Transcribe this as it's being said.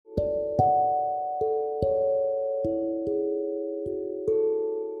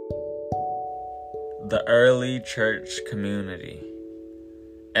The early church community.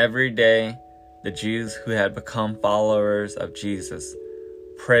 Every day, the Jews who had become followers of Jesus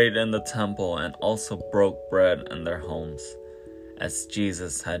prayed in the temple and also broke bread in their homes, as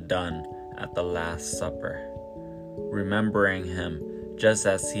Jesus had done at the Last Supper, remembering him just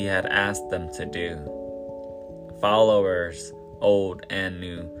as he had asked them to do. Followers, old and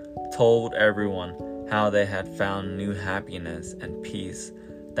new, told everyone how they had found new happiness and peace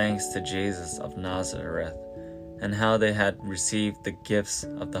thanks to Jesus of Nazareth, and how they had received the gifts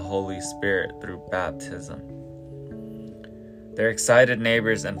of the Holy Spirit through baptism. Their excited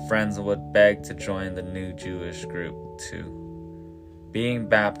neighbors and friends would beg to join the new Jewish group too. Being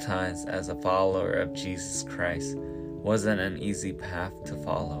baptized as a follower of Jesus Christ wasn't an easy path to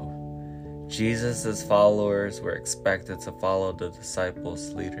follow. Jesus' followers were expected to follow the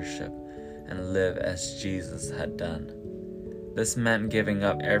disciples' leadership and live as Jesus had done. This meant giving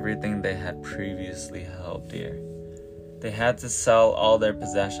up everything they had previously held dear. They had to sell all their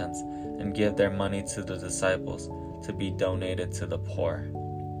possessions and give their money to the disciples to be donated to the poor.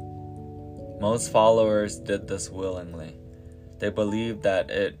 Most followers did this willingly. They believed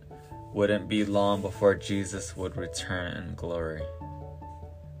that it wouldn't be long before Jesus would return in glory.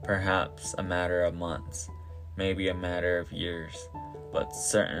 Perhaps a matter of months, maybe a matter of years, but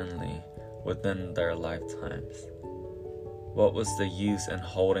certainly within their lifetimes. What was the use in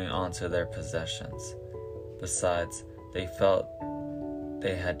holding on to their possessions? Besides, they felt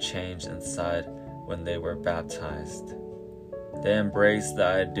they had changed inside when they were baptized. They embraced the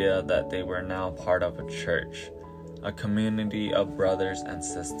idea that they were now part of a church, a community of brothers and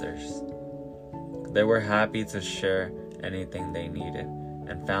sisters. They were happy to share anything they needed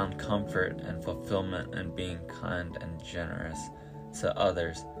and found comfort and fulfillment in being kind and generous to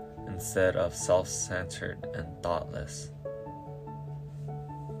others instead of self-centered and thoughtless.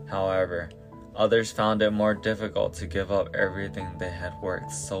 However, others found it more difficult to give up everything they had worked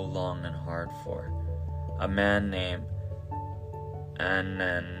so long and hard for. A man named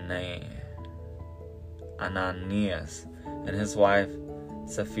Ananias and his wife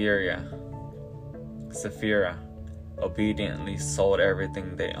Sapphira obediently sold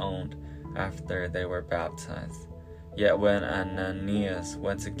everything they owned after they were baptized. Yet when Ananias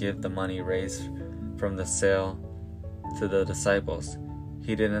went to give the money raised from the sale to the disciples,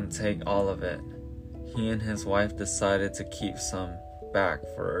 he didn't take all of it. He and his wife decided to keep some back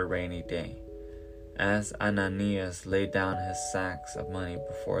for a rainy day. As Ananias laid down his sacks of money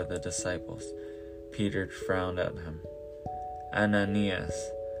before the disciples, Peter frowned at him.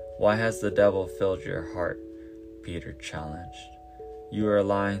 "Ananias, why has the devil filled your heart?" Peter challenged. "You are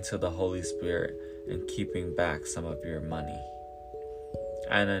lying to the Holy Spirit and keeping back some of your money."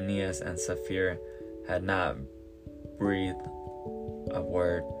 Ananias and Sapphira had not breathed a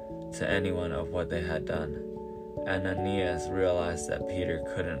word to anyone of what they had done. Ananias realized that Peter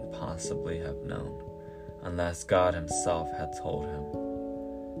couldn't possibly have known, unless God himself had told him.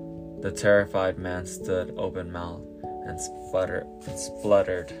 The terrified man stood open-mouthed and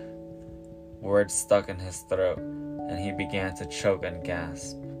spluttered. Words stuck in his throat, and he began to choke and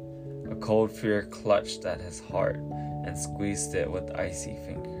gasp. A cold fear clutched at his heart and squeezed it with icy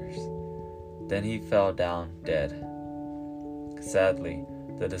fingers. Then he fell down dead. Sadly,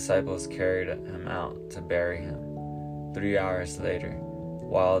 the disciples carried him out to bury him. 3 hours later,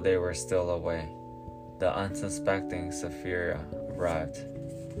 while they were still away, the unsuspecting Sapphira arrived.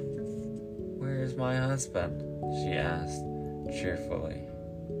 "Where is my husband?" she asked cheerfully.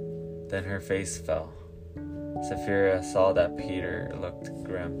 Then her face fell. Sapphira saw that Peter looked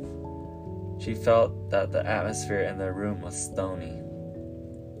grim. She felt that the atmosphere in the room was stony.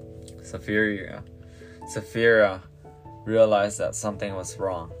 Sapphira realized that something was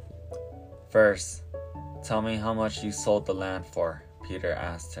wrong. "First, tell me how much you sold the land for," Peter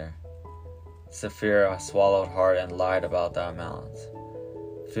asked her. Sapphira swallowed hard and lied about the amount,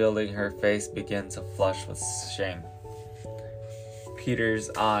 feeling her face begin to flush with shame. Peter's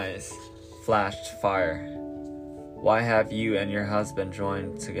eyes flashed fire. "Why have you and your husband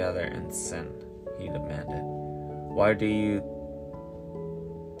joined together in sin?" he demanded. "Why do you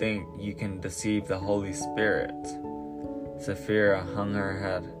think you can deceive the Holy Spirit?" Sapphira hung her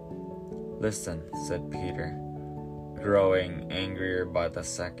head. "Listen," said Peter, growing angrier by the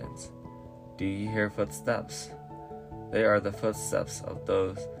second. "Do you hear footsteps? They are the footsteps of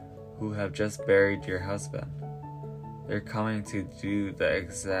those who have just buried your husband. They're coming to do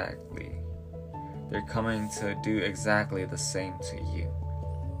exactly the same to you."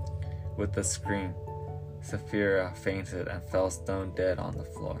 With a scream, Sapphira fainted and fell stone dead on the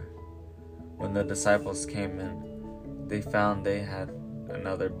floor. When the disciples came in, they found they had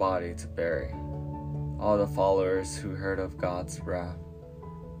another body to bury. All the followers who heard of God's wrath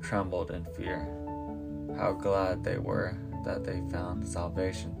trembled in fear. How glad they were that they found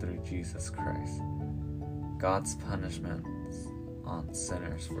salvation through Jesus Christ. God's punishments on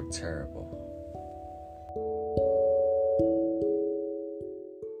sinners were terrible.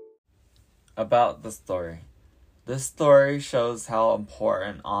 About the story. This story shows how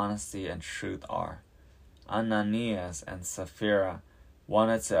important honesty and truth are. Ananias and Sapphira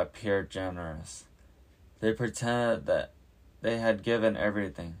wanted to appear generous. They pretended that they had given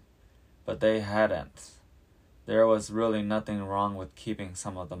everything, but they hadn't. There was really nothing wrong with keeping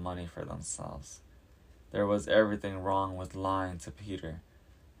some of the money for themselves. There was everything wrong with lying to Peter,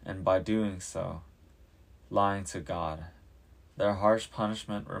 and by doing so, lying to God. Their harsh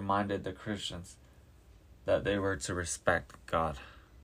punishment reminded the Christians that they were to respect God.